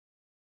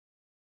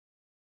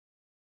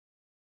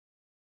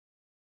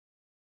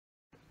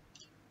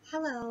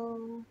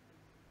Hello,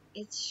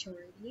 it's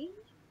Shorty,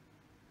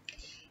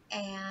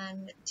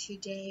 and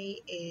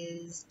today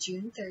is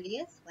June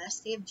 30th,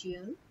 last day of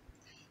June.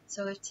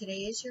 So if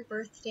today is your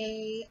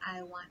birthday,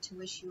 I want to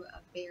wish you a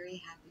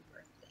very happy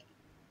birthday.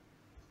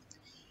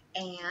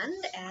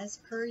 And as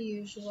per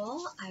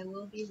usual, I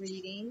will be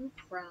reading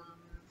from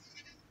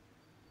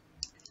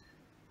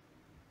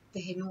The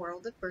Hidden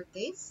World of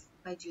Birthdays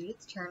by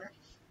Judith Turner.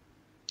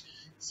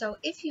 So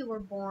if you were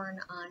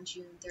born on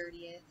June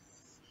 30th,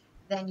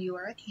 then you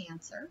are a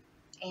Cancer.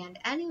 And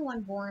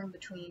anyone born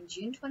between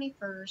June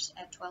 21st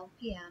at 12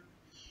 p.m.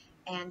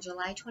 and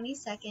July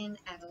 22nd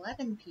at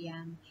 11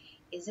 p.m.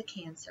 is a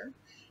Cancer.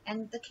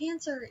 And the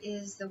Cancer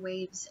is the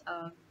waves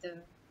of the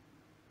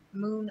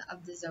moon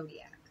of the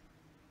zodiac.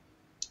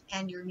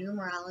 And your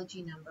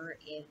numerology number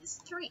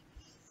is 3.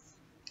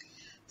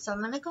 So I'm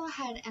going to go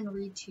ahead and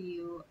read to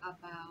you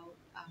about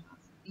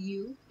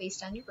you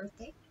based on your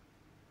birthday.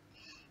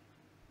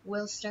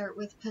 We'll start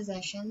with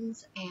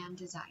possessions and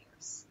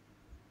desires.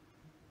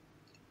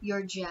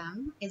 Your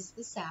gem is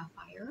the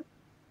sapphire.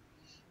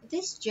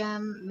 This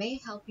gem may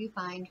help you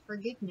find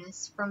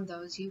forgiveness from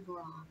those you've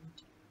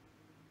wronged.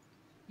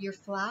 Your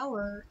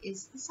flower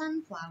is the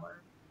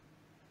sunflower.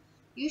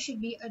 You should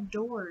be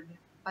adored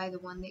by the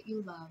one that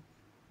you love.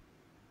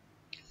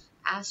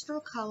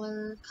 Astral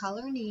color,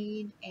 color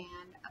need,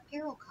 and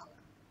apparel color.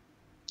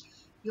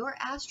 Your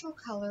astral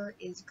color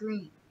is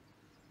green,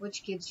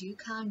 which gives you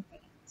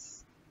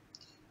confidence.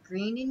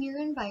 Green in your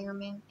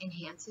environment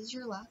enhances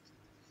your luck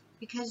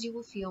because you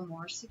will feel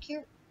more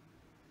secure.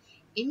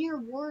 In your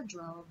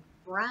wardrobe,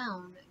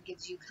 brown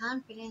gives you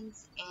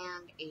confidence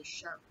and a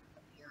sharp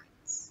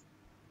appearance.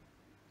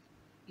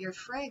 Your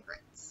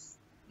fragrance.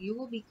 You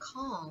will be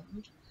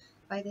calmed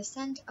by the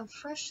scent of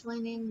fresh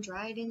linen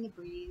dried in the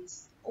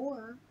breeze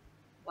or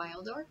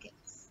wild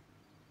orchids.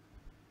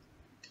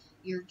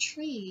 Your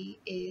tree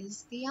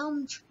is the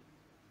elm tree.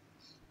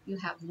 You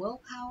have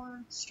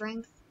willpower,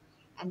 strength,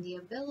 and the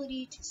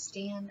ability to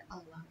stand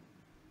alone.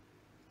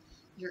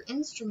 Your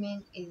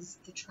instrument is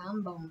the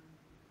trombone.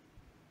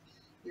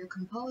 Your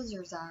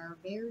composers are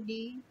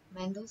Verdi,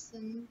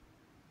 Mendelssohn,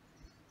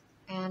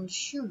 and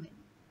Schumann.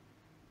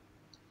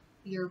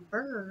 Your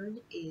bird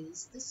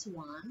is the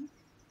swan,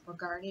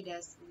 regarded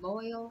as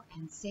loyal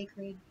and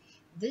sacred.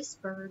 This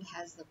bird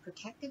has the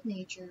protective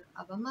nature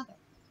of a mother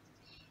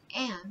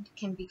and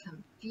can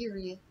become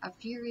a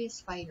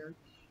furious fighter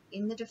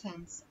in the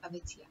defense of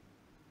its young.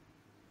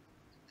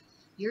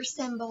 Your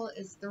symbol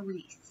is the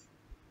wreath.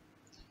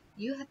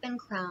 You have been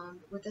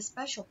crowned with a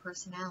special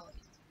personality.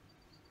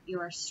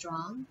 You are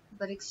strong,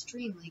 but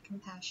extremely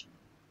compassionate.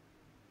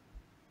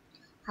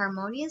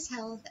 Harmonious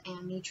health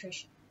and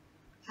nutrition.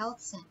 Health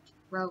scent,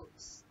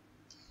 rose.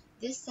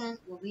 This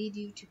scent will lead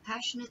you to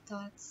passionate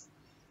thoughts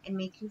and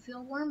make you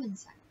feel warm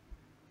inside.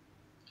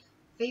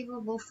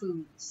 Favorable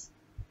foods.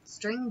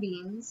 String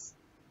beans,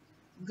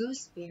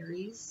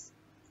 gooseberries,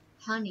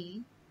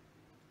 honey,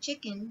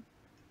 chicken,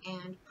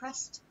 and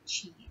pressed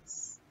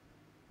cheese.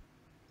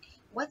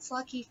 What's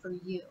lucky for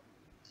you?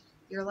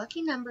 Your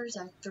lucky numbers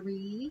are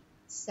 3,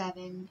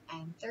 7,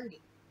 and 30.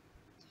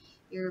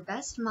 Your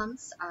best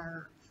months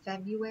are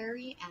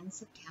February and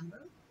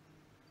September.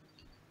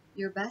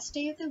 Your best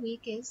day of the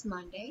week is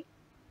Monday.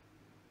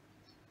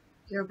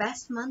 Your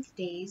best month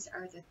days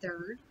are the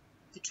 3rd,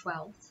 the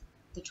 12th,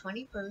 the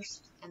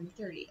 21st, and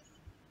the 30th.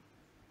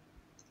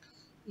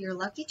 Your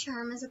lucky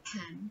charm is a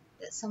pen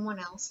that someone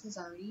else has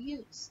already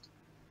used.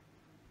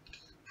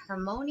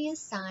 Harmonious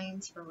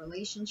signs for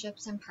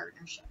relationships and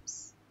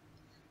partnerships.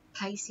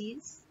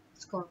 Pisces,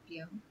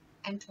 Scorpio,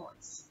 and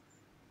Taurus.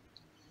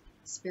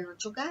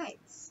 Spiritual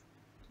guides.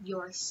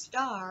 Your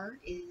star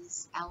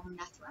is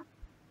Al-Nethra.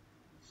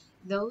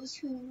 Those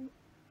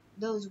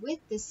with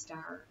this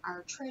star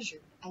are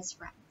treasured as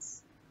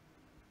friends.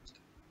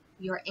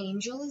 Your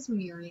angel is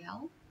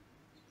Muriel.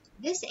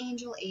 This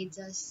angel aids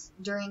us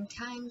during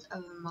times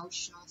of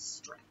emotional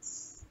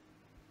stress.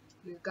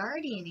 Your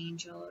guardian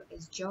angel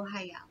is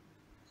Johael.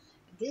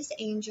 This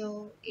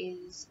angel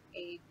is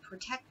a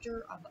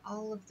protector of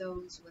all of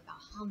those with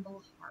a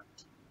humble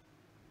heart.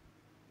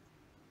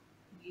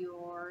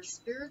 Your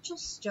spiritual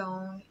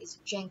stone is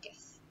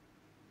Jenketh.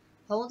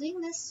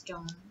 Holding this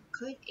stone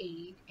could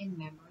aid in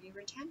memory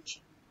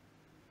retention.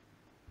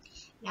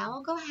 Now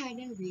I'll go ahead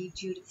and read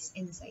Judith's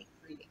insight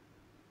for you.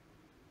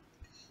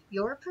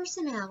 Your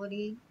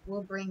personality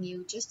will bring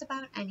you just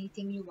about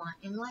anything you want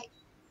in life.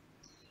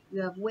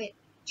 You have wit,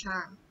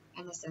 charm,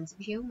 and a sense of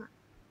humor.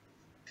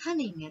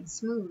 Cunning and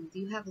smooth,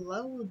 you have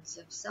loads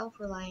of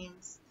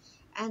self-reliance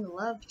and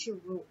love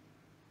to rule.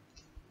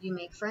 You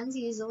make friends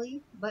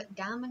easily, but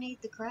dominate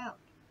the crowd.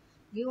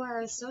 You are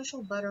a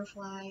social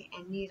butterfly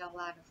and need a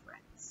lot of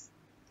friends.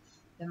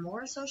 The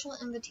more social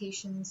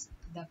invitations,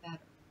 the better.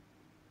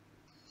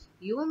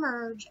 You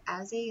emerge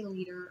as a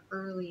leader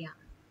early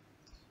on.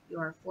 You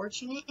are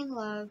fortunate in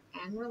love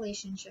and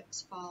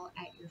relationships fall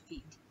at your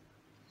feet.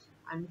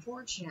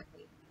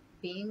 Unfortunately,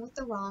 being with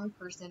the wrong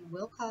person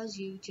will cause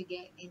you to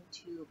get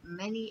into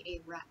many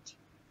a rut.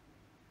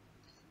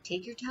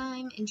 Take your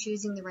time in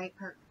choosing the right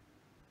partner.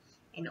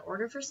 In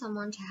order for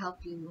someone to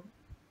help you,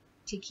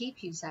 to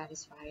keep you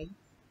satisfied,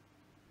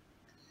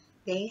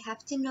 they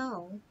have to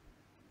know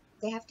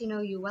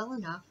you well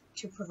enough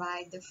to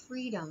provide the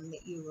freedom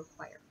that you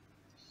require.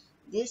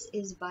 This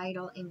is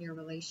vital in your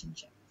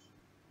relationship.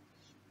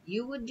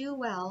 You would do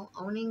well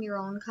owning your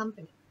own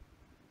company.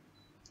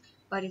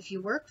 But if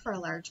you work for a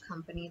large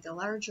company, the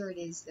larger it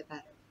is, the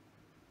better.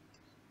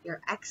 Your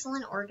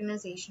excellent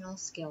organizational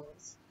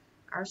skills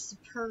are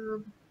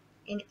superb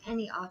in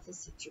any office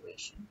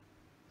situation.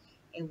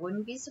 It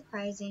wouldn't be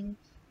surprising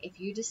if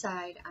you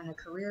decide on a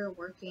career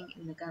working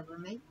in the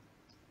government,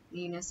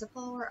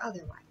 municipal or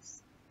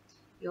otherwise.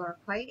 You are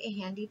quite a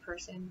handy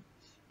person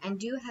and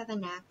do have a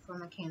knack for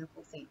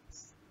mechanical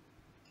things.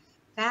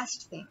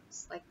 Fast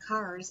things like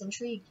cars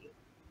intrigue you,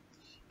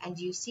 and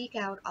you seek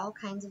out all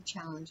kinds of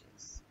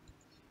challenges.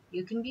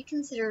 You can be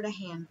considered a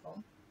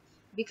handful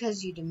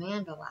because you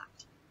demand a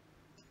lot.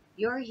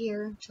 You're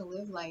here to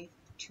live life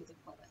to the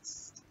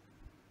fullest.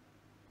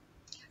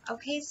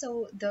 Okay,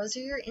 so those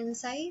are your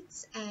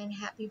insights, and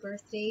happy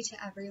birthday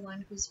to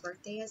everyone whose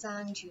birthday is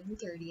on June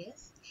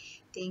 30th.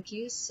 Thank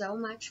you so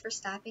much for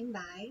stopping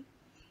by,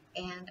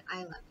 and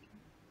I love you.